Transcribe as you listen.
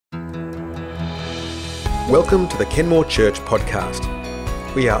Welcome to the Kenmore Church podcast.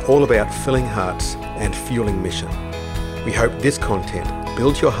 We are all about filling hearts and fueling mission. We hope this content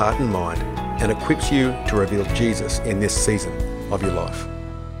builds your heart and mind and equips you to reveal Jesus in this season of your life.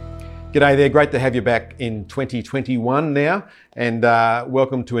 G'day there, great to have you back in 2021 now, and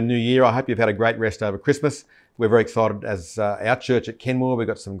welcome to a new year. I hope you've had a great rest over Christmas. We're very excited as our church at Kenmore. We've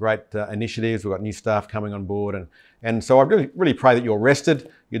got some great initiatives. We've got new staff coming on board, and so I really pray that you're rested,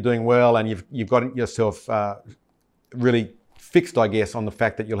 you're doing well, and you've got yourself really fixed, I guess, on the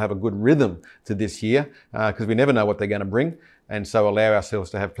fact that you'll have a good rhythm to this year, because we never know what they're going to bring, and so allow ourselves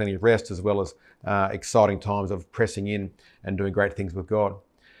to have plenty of rest as well as exciting times of pressing in and doing great things with God.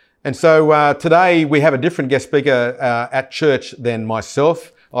 And so today we have a different guest speaker at church than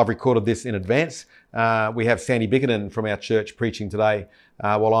myself. I've recorded this in advance. We have Sandy Bickerton from our church preaching today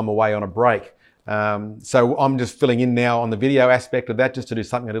while I'm away on a break. So I'm just filling in now on the video aspect of that, just to do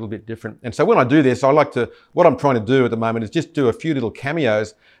something a little bit different. And so when I do this, what I'm trying to do at the moment is just do a few little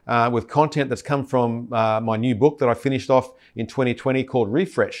cameos with content that's come from my new book that I finished off in 2020 called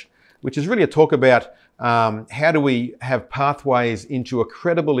Refresh, which is really a talk about how do we have pathways into a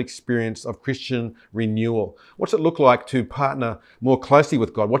credible experience of Christian renewal? What's it look like to partner more closely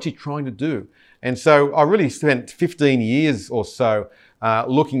with God? What's He trying to do? And so I really spent 15 years or so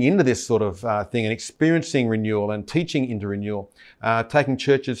looking into this sort of thing and experiencing renewal and teaching into renewal, taking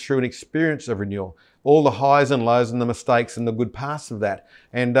churches through an experience of renewal, all the highs and lows and the mistakes and the good parts of that.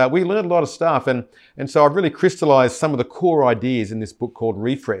 And we learned a lot of stuff. And so I've really crystallized some of the core ideas in this book called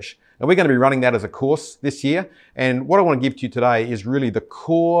Refresh. And we're going to be running that as a course this year. And what I want to give to you today is really the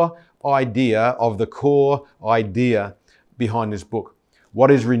core idea of the core idea behind this book. What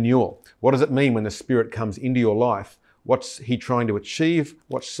is renewal? What does it mean when the Spirit comes into your life? What's He trying to achieve?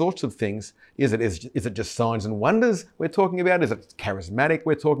 What sorts of things? Is it just signs and wonders we're talking about? Is it charismatic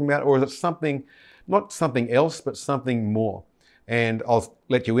we're talking about? Or is it something, not something else, but something more? And I'll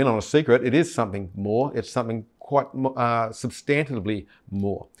let you in on a secret. It is something more. It's something quite substantively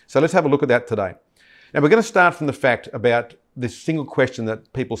more. So let's have a look at that today. Now we're going to start from the fact about this single question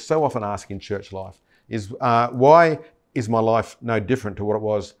that people so often ask in church life is, why is my life no different to what it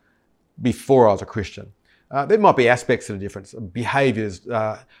was before I was a Christian? There might be aspects that are different, behaviours,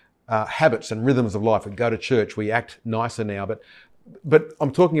 habits and rhythms of life. We go to church, we act nicer now, but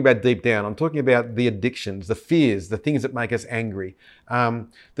I'm talking about deep down. I'm talking about the addictions, the fears, the things that make us angry,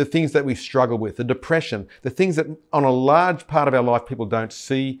 the things that we struggle with, the depression, the things that on a large part of our life people don't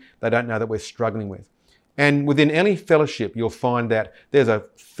see, they don't know that we're struggling with. And within any fellowship, you'll find that there's a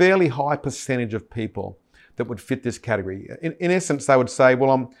fairly high percentage of people that would fit this category. In essence, they would say,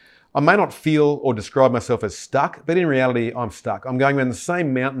 well, I may not feel or describe myself as stuck, but in reality, I'm stuck. I'm going around the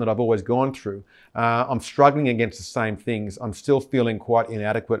same mountain that I've always gone through. I'm struggling against the same things. I'm still feeling quite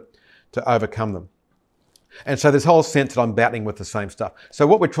inadequate to overcome them. And so this whole sense that I'm battling with the same stuff. So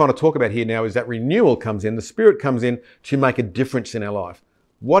what we're trying to talk about here now is that renewal comes in, the Spirit comes in to make a difference in our life.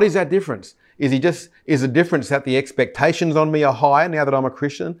 What is that difference? Is the difference that the expectations on me are higher now that I'm a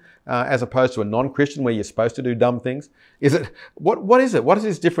Christian, as opposed to a non-Christian where you're supposed to do dumb things? Is it, what is it? What is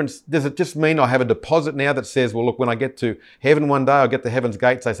this difference? Does it just mean I have a deposit now that says, well, look, when I get to heaven one day, I'll get to heaven's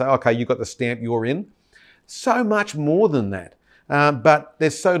gates, they say, okay, you got the stamp, you're in. So much more than that. But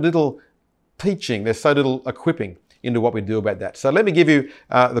there's so little teaching, there's so little equipping into what we do about that. So let me give you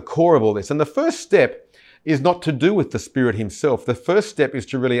the core of all this. And the first step is not to do with the Spirit Himself. The first step is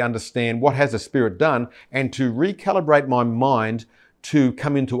to really understand what has the Spirit done and to recalibrate my mind to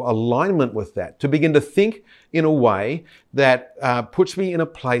come into alignment with that, to begin to think in a way that puts me in a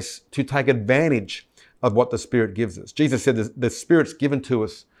place to take advantage of what the Spirit gives us. Jesus said the Spirit's given to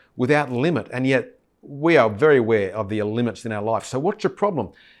us without limit, and yet we are very aware of the limits in our life. So what's your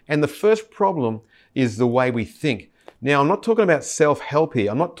problem? And the first problem is the way we think. Now, I'm not talking about self-help here.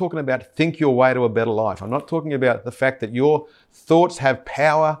 I'm not talking about think your way to a better life. I'm not talking about the fact that your thoughts have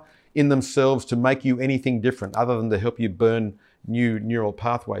power in themselves to make you anything different other than to help you burn new neural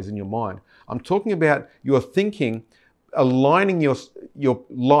pathways in your mind. I'm talking about your thinking, aligning your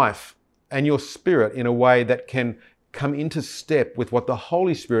life and your spirit in a way that can come into step with what the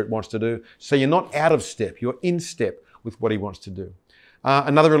Holy Spirit wants to do, so you're not out of step, you're in step with what He wants to do.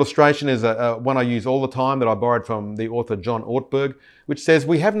 Another illustration is one I use all the time that I borrowed from the author John Ortberg, which says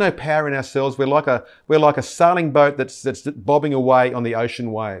we have no power in ourselves. We're like a sailing boat that's bobbing away on the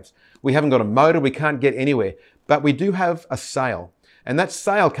ocean waves. We haven't got a motor. We can't get anywhere, but we do have a sail, and that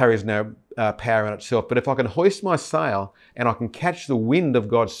sail carries no power in itself. But if I can hoist my sail and I can catch the wind of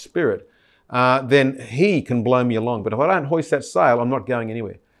God's Spirit, then He can blow me along. But if I don't hoist that sail, I'm not going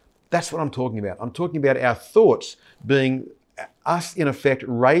anywhere. That's what I'm talking about. I'm talking about our thoughts being us, in effect,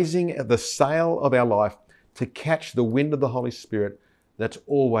 raising the sail of our life to catch the wind of the Holy Spirit that's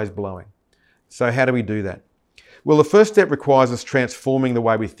always blowing. So how do we do that? Well, the first step requires us transforming the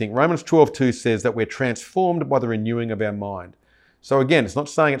way we think. Romans 12:2 says that we're transformed by the renewing of our mind. So again, it's not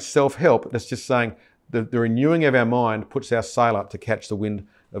saying it's self-help, it's just saying the renewing of our mind puts our sail up to catch the wind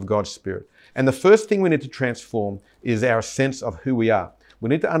of God's Spirit. And the first thing we need to transform is our sense of who we are. We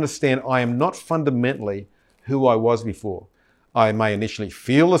need to understand I am not fundamentally who I was before. I may initially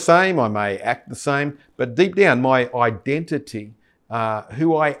feel the same, I may act the same, but deep down my identity,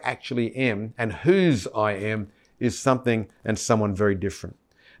 who I actually am and whose I am, is something and someone very different.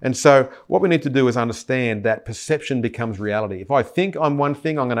 And so what we need to do is understand that perception becomes reality. If I think I'm one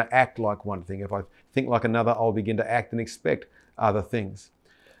thing, I'm going to act like one thing. If I think like another, I'll begin to act and expect other things.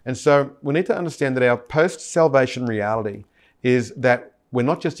 And so we need to understand that our post-salvation reality is that we're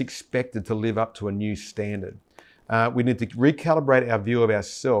not just expected to live up to a new standard. We need to recalibrate our view of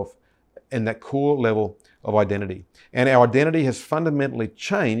ourselves in that core level of identity. And our identity has fundamentally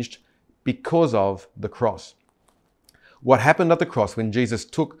changed because of the cross. What happened at the cross when Jesus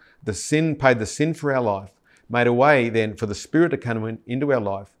took the sin, paid the sin for our life, made a way then for the Spirit to come into our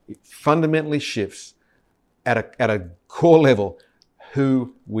life, it fundamentally shifts at a core level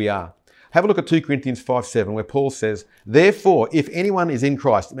who we are. Have a look at 2 Corinthians 5:7, where Paul says, therefore, if anyone is in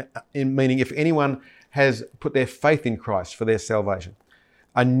Christ, meaning if anyone has put their faith in Christ for their salvation,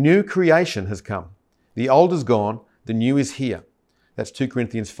 a new creation has come. The old is gone, the new is here. That's 2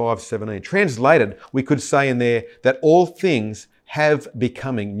 Corinthians 5:17. Translated, we could say in there that all things have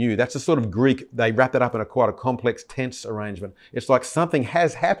becoming new. That's a sort of Greek, they wrap that up in quite a complex tense arrangement. It's like something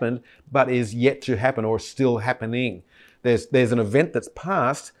has happened, but is yet to happen or still happening. There's an event that's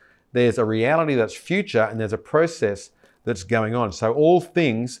past, there's a reality that's future, and there's a process that's going on. So all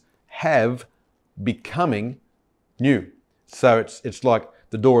things have becoming new. So it's like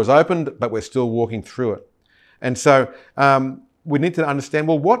the door is opened, but we're still walking through it. And so we need to understand,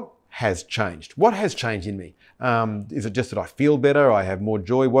 well, what has changed? What has changed in me? Is it just that I feel better? I have more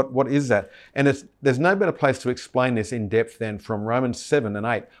joy? What is that? And there's no better place to explain this in depth than from Romans 7 and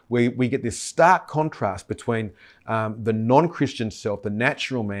 8, where we get this stark contrast between the non-Christian self, the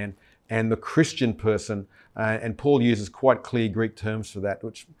natural man, and the Christian person. And Paul uses quite clear Greek terms for that,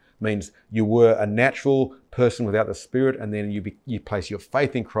 which means you were a natural person without the Spirit, and then you place your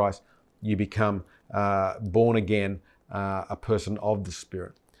faith in Christ, you become born again, a person of the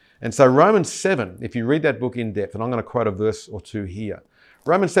Spirit. And so Romans 7, if you read that book in depth, and I'm going to quote a verse or two here.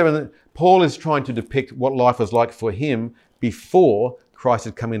 Romans 7, Paul is trying to depict what life was like for him before Christ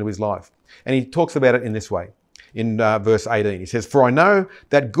had come into his life. And he talks about it in this way. In verse 18, he says, for I know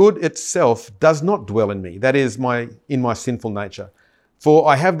that good itself does not dwell in me, that is, in my sinful nature. For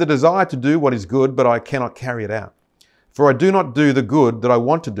I have the desire to do what is good, but I cannot carry it out. For I do not do the good that I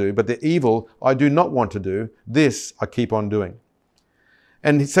want to do, but the evil I do not want to do, this I keep on doing.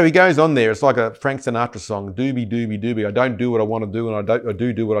 And so he goes on there. It's like a Frank Sinatra song, doobie, doobie, doobie. I don't do what I want to do, and I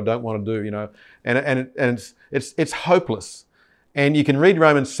do what I don't want to do, you know. And it's hopeless. And you can read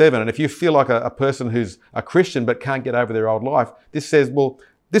Romans 7, and if you feel like a person who's a Christian but can't get over their old life, this says, well,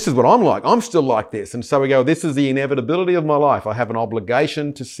 this is what I'm like. I'm still like this. And so we go, this is the inevitability of my life. I have an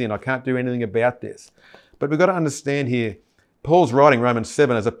obligation to sin. I can't do anything about this. But we've got to understand here, Paul's writing Romans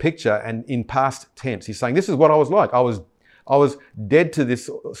 7 as a picture and in past tense. He's saying, this is what I was like. I was dead to this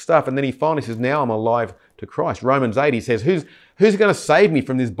stuff. And then he finally says, now I'm alive to Christ. Romans 8, he says, who's going to save me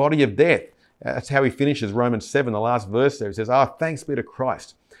from this body of death? That's how he finishes Romans 7, the last verse there. He says, thanks be to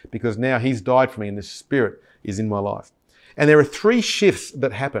Christ, because now he's died for me and the Spirit is in my life. And there are three shifts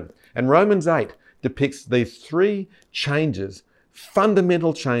that happen. And Romans 8 depicts these three changes,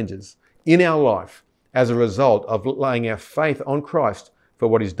 fundamental changes in our life as a result of laying our faith on Christ for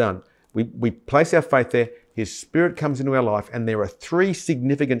what he's done. We place our faith there, his Spirit comes into our life, and there are three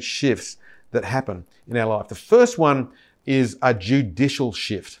significant shifts that happen in our life. The first one is a judicial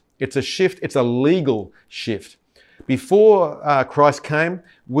shift. It's a shift, it's a legal shift. Before Christ came,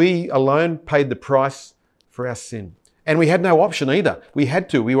 we alone paid the price for our sin. And we had no option either. We had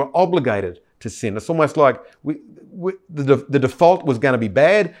to. We were obligated to sin. It's almost like the default was going to be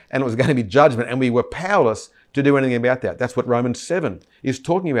bad and it was going to be judgment, and we were powerless to do anything about that. That's what Romans 7 is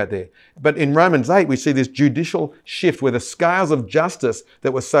talking about there. But in Romans 8, we see this judicial shift where the scales of justice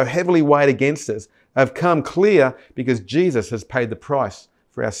that were so heavily weighed against us have come clear because Jesus has paid the price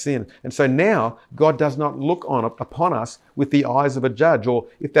for our sin. And so now God does not look upon us with the eyes of a judge, or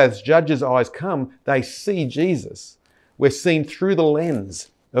if those judges' eyes come, they see Jesus. We're seen through the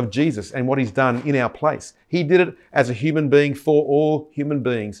lens of Jesus and what he's done in our place. He did it as a human being for all human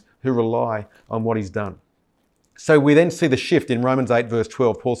beings who rely on what he's done. So we then see the shift in Romans 8 verse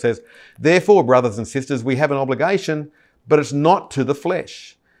 12. Paul says, therefore, brothers and sisters, we have an obligation, but it's not to the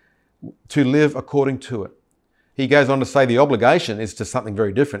flesh, to live according to it. He goes on to say the obligation is to something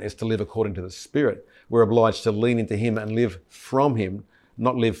very different. It's to live according to the Spirit. We're obliged to lean into Him and live from Him,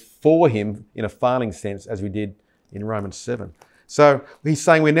 not live for Him in a failing sense as we did in Romans 7. So he's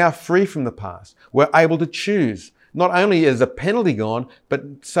saying we're now free from the past. We're able to choose. Not only is the penalty gone, but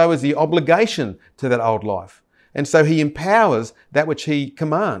so is the obligation to that old life. And so he empowers that which he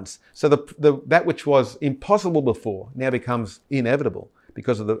commands. So that which was impossible before now becomes inevitable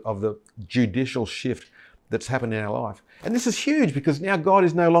because of the judicial shift that's happened in our life. And this is huge because now God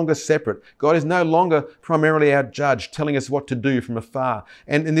is no longer separate. God is no longer primarily our judge telling us what to do from afar.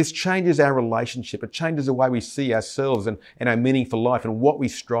 And this changes our relationship. It changes the way we see ourselves and our meaning for life and what we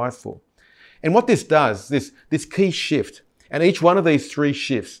strive for. And what this does, this key shift, and each one of these three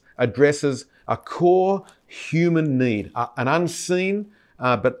shifts addresses a core human need, an unseen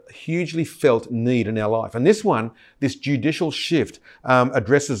but hugely felt need in our life. And this judicial shift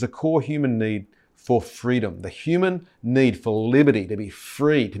addresses a core human need for freedom, the human need for liberty, to be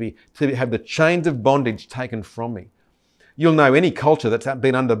free, to have the chains of bondage taken from me. You'll know any culture that's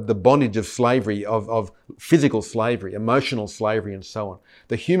been under the bondage of slavery, of physical slavery, emotional slavery, and so on.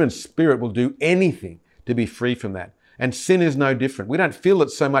 The human spirit will do anything to be free from that. And sin is no different. We don't feel it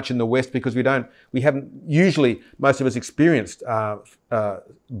so much in the West because we haven't usually, most of us experienced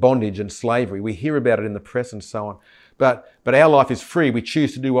bondage and slavery. We hear about it in the press and so on. But our life is free. We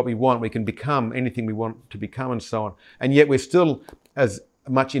choose to do what we want. We can become anything we want to become and so on. And yet we're still as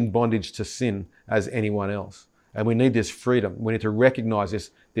much in bondage to sin as anyone else. And we need this freedom. We need to recognize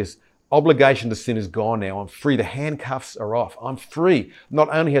this obligation to sin is gone now. I'm free. The handcuffs are off. I'm free. Not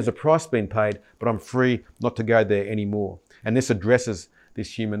only has the price been paid, but I'm free not to go there anymore. And this addresses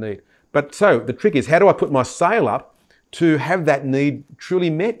this human need. But so the trick is, how do I put my sail up to have that need truly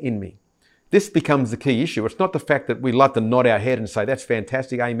met in me? This becomes the key issue. It's not the fact that we love to nod our head and say, that's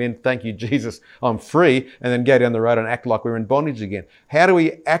fantastic, amen, thank you, Jesus, I'm free, and then go down the road and act like we're in bondage again. How do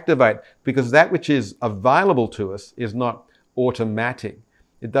we activate? Because that which is available to us is not automatic.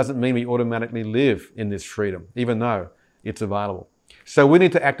 It doesn't mean we automatically live in this freedom, even though it's available. So we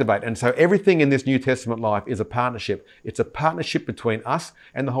need to activate. And so everything in this New Testament life is a partnership. It's a partnership between us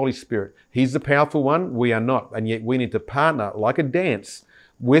and the Holy Spirit. He's the powerful one, we are not. And yet we need to partner like a dance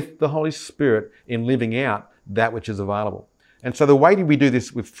with the Holy Spirit in living out that which is available. And so the way we do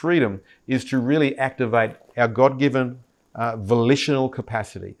this with freedom is to really activate our God-given volitional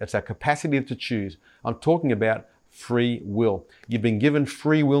capacity. It's our capacity to choose. I'm talking about free will. You've been given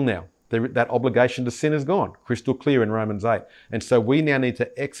free will now. That obligation to sin is gone, crystal clear in Romans 8. And so we now need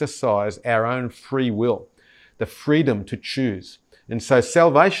to exercise our own free will, the freedom to choose. And so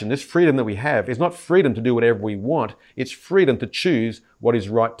salvation, this freedom that we have, is not freedom to do whatever we want. It's freedom to choose what is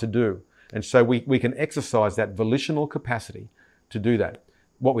right to do. And so we can exercise that volitional capacity to do that.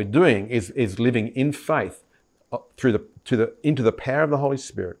 What we're doing is living in faith into the power of the Holy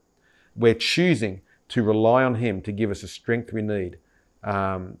Spirit. We're choosing to rely on Him to give us the strength we need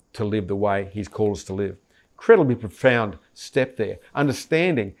to live the way He's called us to live. Incredibly profound step there.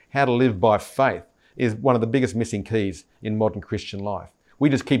 Understanding how to live by faith is one of the biggest missing keys in modern Christian life. We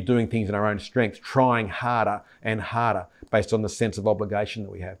just keep doing things in our own strength, trying harder and harder based on the sense of obligation that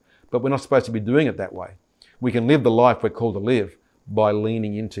we have. But we're not supposed to be doing it that way. We can live the life we're called to live by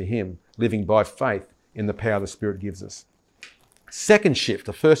leaning into Him, living by faith in the power the Spirit gives us. Second shift,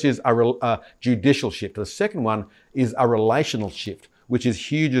 the first is a judicial shift. The second one is a relational shift, which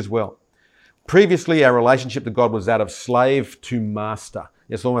is huge as well. Previously, our relationship to God was that of slave to master.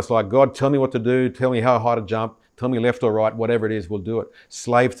 It's almost like, God, tell me what to do, tell me how high to jump, tell me left or right, whatever it is, we'll do it.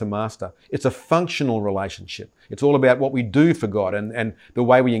 Slave to master. It's a functional relationship. It's all about what we do for God, and the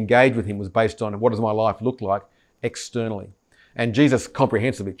way we engage with Him was based on what does my life look like externally. And Jesus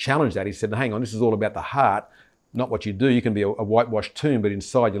comprehensively challenged that. He said, hang on, this is all about the heart, not what you do. You can be a whitewashed tomb, but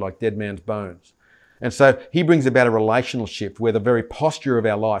inside you're like dead man's bones. And so He brings about a relational shift where the very posture of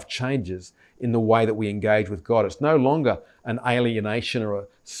our life changes in the way that we engage with God. It's no longer an alienation or a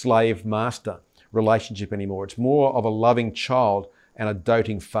slave-master relationship anymore. It's more of a loving child and a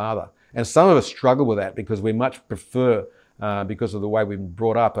doting father. And some of us struggle with that because we much prefer, because of the way we've been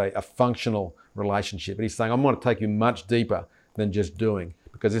brought up, a functional relationship. And He's saying, I'm going to take you much deeper than just doing,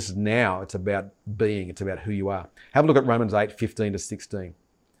 because this is now, it's about being, it's about who you are. Have a look at Romans 8, 15 to 16.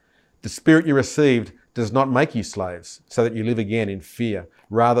 The Spirit you received does not make you slaves, so that you live again in fear.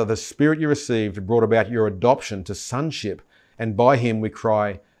 Rather, the Spirit you received brought about your adoption to sonship, and by Him we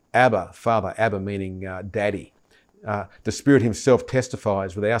cry, Abba, Father. Abba meaning Daddy. The Spirit Himself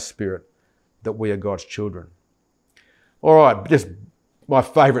testifies with our spirit that we are God's children. All right, just my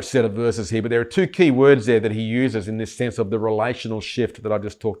favourite set of verses here, but there are two key words there that he uses in this sense of the relational shift that I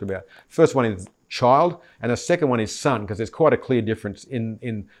just talked about. First one is child, and the second one is son, because there's quite a clear difference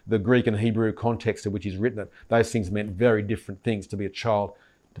in the Greek and Hebrew context in which he's written it. Those things meant very different things, to be a child,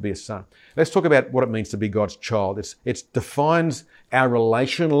 to be a son. Let's talk about what it means to be God's child. It defines our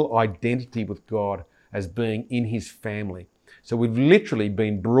relational identity with God as being in his family. So we've literally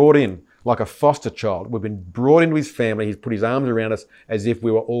been brought in like a foster child. We've been brought into his family. He's put his arms around us as if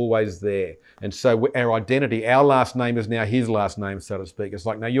we were always there. And so our identity, our last name is now his last name, so to speak. It's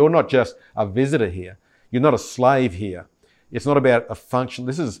like, no, you're not just a visitor here. You're not a slave here. It's not about a function.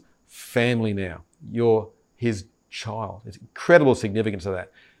 This is family now. You're his child. It's incredible significance of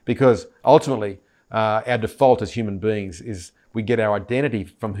that, because ultimately our default as human beings is we get our identity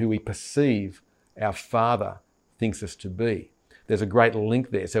from who we perceive our Father thinks us to be. There's a great link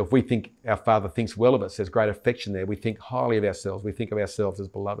there. So if we think our Father thinks well of us, there's great affection there. We think highly of ourselves. We think of ourselves as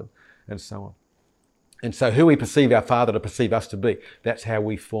beloved, and so on. And so who we perceive our Father to perceive us to be, that's how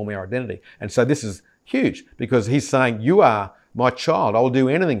we form our identity. And so this is huge, because he's saying, you are my child. I will do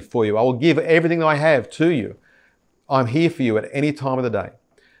anything for you. I will give everything I have to you. I'm here for you at any time of the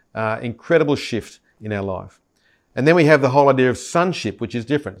day. Incredible shift in our life. And then we have the whole idea of sonship, which is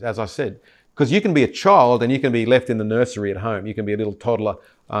different, as I said. Because you can be a child and you can be left in the nursery at home. You can be a little toddler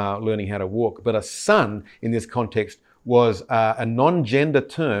learning how to walk. But a son in this context was a non-gender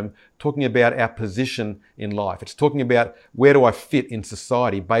term talking about our position in life. It's talking about where do I fit in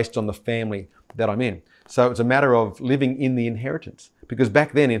society based on the family that I'm in. So it's a matter of living in the inheritance. Because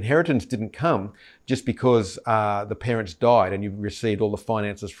back then, inheritance didn't come just because the parents died and you received all the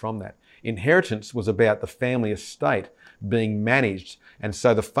finances from that. Inheritance was about the family estate being managed. And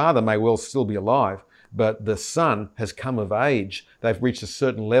so the father may well still be alive, but the son has come of age. They've reached a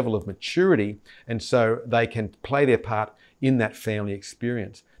certain level of maturity, and so they can play their part in that family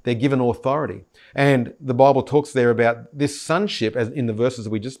experience. They're given authority. And the Bible talks there about this sonship, as in the verses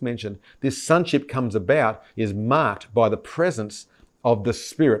we just mentioned. This sonship comes about, is marked by the presence of the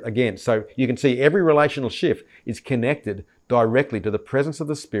Spirit again. So you can see every relational shift is connected directly to the presence of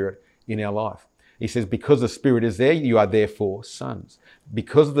the Spirit in our life. He says, because the Spirit is there, you are therefore sons.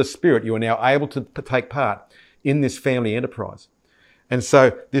 Because of the Spirit, you are now able to take part in this family enterprise. And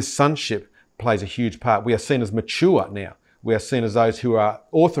so this sonship plays a huge part. We are seen as mature now. We are seen as those who are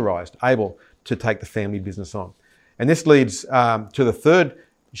authorized, able to take the family business on. And this leads to the third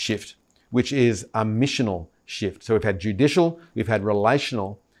shift, which is a missional shift. So we've had judicial, we've had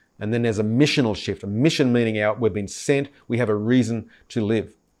relational, and then there's a missional shift. A mission meaning we've been sent, we have a reason to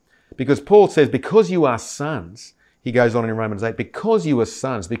live. Because Paul says, because you are sons, he goes on in Romans 8, because you are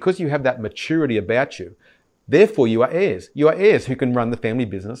sons, because you have that maturity about you, therefore you are heirs. You are heirs who can run the family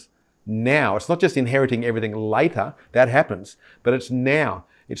business now. It's not just inheriting everything later, that happens, but it's now.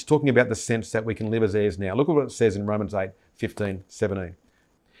 It's talking about the sense that we can live as heirs now. Look at what it says in Romans 8, 15, 17.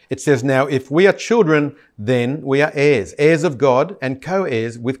 It says, now if we are children, then we are heirs, heirs of God and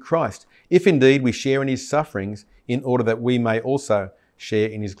co-heirs with Christ, if indeed we share in his sufferings, in order that we may also share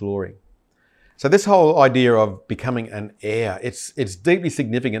in his glory. So this whole idea of becoming an heir, it's deeply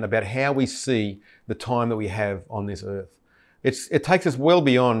significant about how we see the time that we have on this earth. It takes us well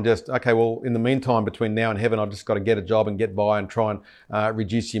beyond just, okay, well, in the meantime, between now and heaven, I've just got to get a job and get by and try and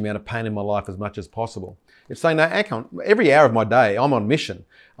reduce the amount of pain in my life as much as possible. It's saying, no, every hour of my day, I'm on mission.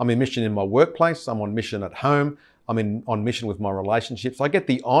 I'm on mission in my workplace. I'm on mission at home. I'm on mission with my relationships. I get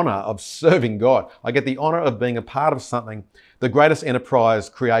the honor of serving God. I get the honor of being a part of something, the greatest enterprise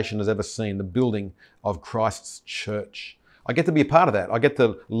creation has ever seen, the building of Christ's church. I get to be a part of that. I get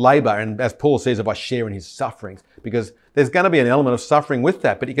to labor, and as Paul says, if I share in his sufferings, because there's going to be an element of suffering with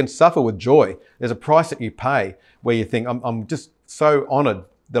that, but you can suffer with joy. There's a price that you pay where you think, I'm just so honored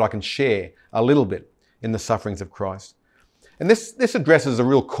that I can share a little bit in the sufferings of Christ. And this addresses a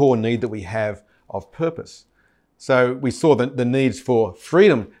real core need that we have of purpose. So we saw the needs for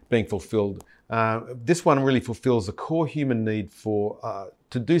freedom being fulfilled. This one really fulfills the core human need for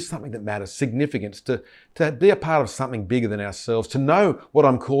to do something that matters, significance, to be a part of something bigger than ourselves, to know what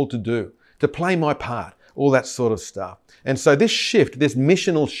I'm called to do, to play my part, all that sort of stuff. And so this shift, this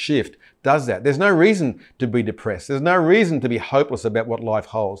missional shift, does that. There's no reason to be depressed. There's no reason to be hopeless about what life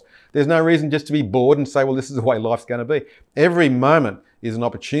holds. There's no reason just to be bored and say, well, this is the way life's going to be. Every moment is an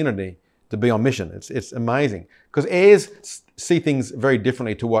opportunity to be on mission. It's amazing. Because heirs see things very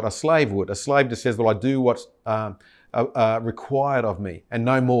differently to what a slave would. A slave just says, well, I do what's required of me and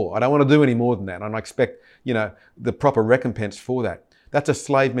no more. I don't want to do any more than that. And I expect, the proper recompense for that. That's a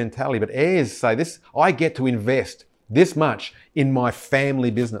slave mentality. But heirs say this, I get to invest this much in my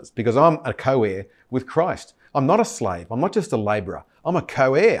family business because I'm a co-heir with Christ. I'm not a slave. I'm not just a laborer. I'm a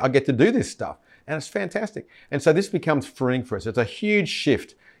co-heir. I get to do this stuff. And it's fantastic. And so this becomes freeing for us. It's a huge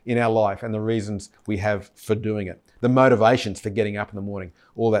shift in our life and the reasons we have for doing it. The motivations for getting up in the morning,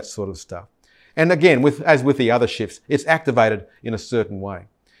 all that sort of stuff. And again, as with the other shifts, it's activated in a certain way.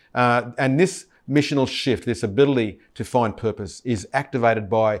 And this missional shift, this ability to find purpose, is activated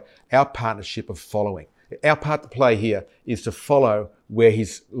by our partnership of following. Our part to play here is to follow where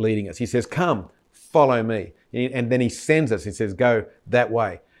he's leading us. He says, come, follow me. And then he sends us. He says, go that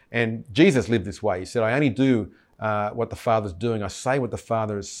way. And Jesus lived this way. He said, I only do what the Father's doing. I say what the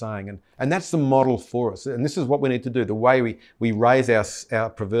Father is saying. And that's the model for us. And this is what we need to do. The way we raise our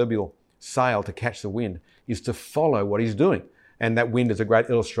proverbial sail to catch the wind is to follow what he's doing. And that wind is a great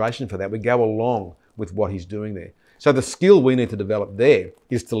illustration for that. We go along with what he's doing there. So the skill we need to develop there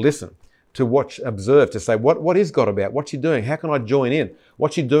is to listen, to watch, observe, to say, what is God about? What's he doing? How can I join in?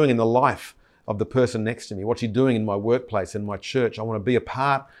 What's he doing in the life of the person next to me? What's he doing in my workplace, in my church? I want to be a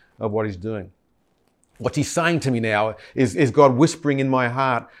part of what he's doing. What's he saying to me now? Is God whispering in my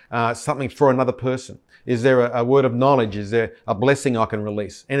heart something for another person? Is there a word of knowledge? Is there a blessing I can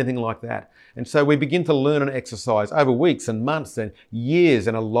release? Anything like that. And so we begin to learn and exercise over weeks and months and years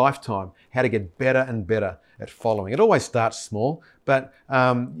and a lifetime how to get better and better at following. It always starts small, but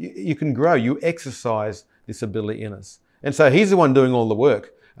you can grow. You exercise this ability in us. And so he's the one doing all the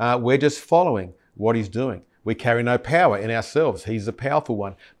work. We're just following what he's doing. We carry no power in ourselves. He's the powerful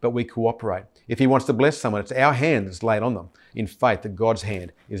one, but we cooperate. If he wants to bless someone, it's our hand that's laid on them in faith that God's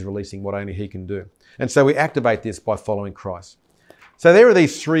hand is releasing what only he can do. And so we activate this by following Christ. So there are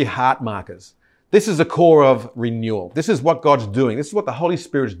these 3 heart markers. This is the core of renewal. This is what God's doing. This is what the Holy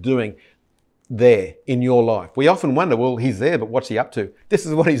Spirit's doing there in your life. We often wonder, well, he's there, but what's he up to? This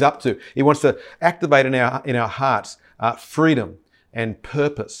is what he's up to. He wants to activate in our hearts freedom and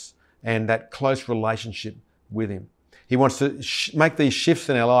purpose and that close relationship with him. He wants to make these shifts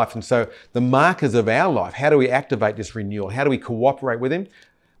in our life. And so the markers of our life, how do we activate this renewal? How do we cooperate with him?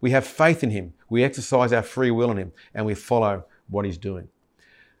 We have faith in him. We exercise our free will in him and we follow what he's doing.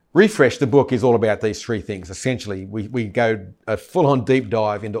 Refresh, the book, is all about these 3 things. Essentially, we go a full-on deep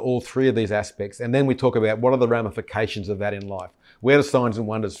dive into all 3 of these aspects, and then we talk about what are the ramifications of that in life. Where do signs and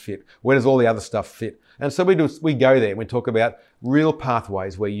wonders fit? Where does all the other stuff fit? And so we go there and we talk about real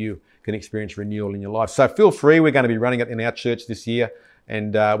pathways where you can experience renewal in your life. So feel free. We're going to be running it in our church this year,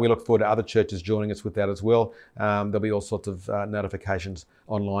 and we look forward to other churches joining us with that as well. There'll be all sorts of notifications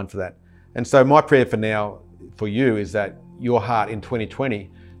online for that. And so my prayer for now for you is that your heart in 2020,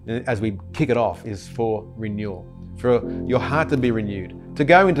 as we kick it off, is for renewal, for your heart to be renewed, to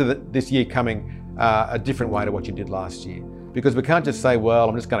go into this year coming a different way to what you did last year. Because we can't just say, well,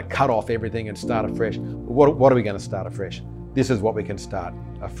 I'm just going to cut off everything and start afresh. What are we going to start afresh? This is what we can start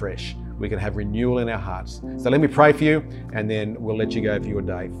afresh. We can have renewal in our hearts. So let me pray for you, and then we'll let you go for your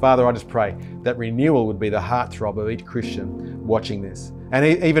day. Father, I just pray that renewal would be the heartthrob of each Christian watching this. And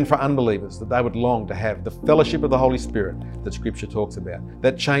even for unbelievers, that they would long to have the fellowship of the Holy Spirit that Scripture talks about.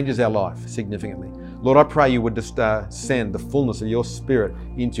 That changes our life significantly. Lord, I pray you would just send the fullness of your Spirit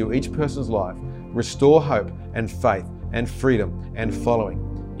into each person's life. Restore hope and faith and freedom and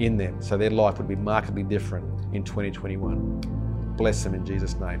following in them, so their life would be markedly different in 2021. Bless them in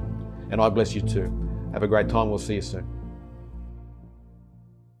Jesus' name. And I bless you too. Have a great time. We'll see you soon.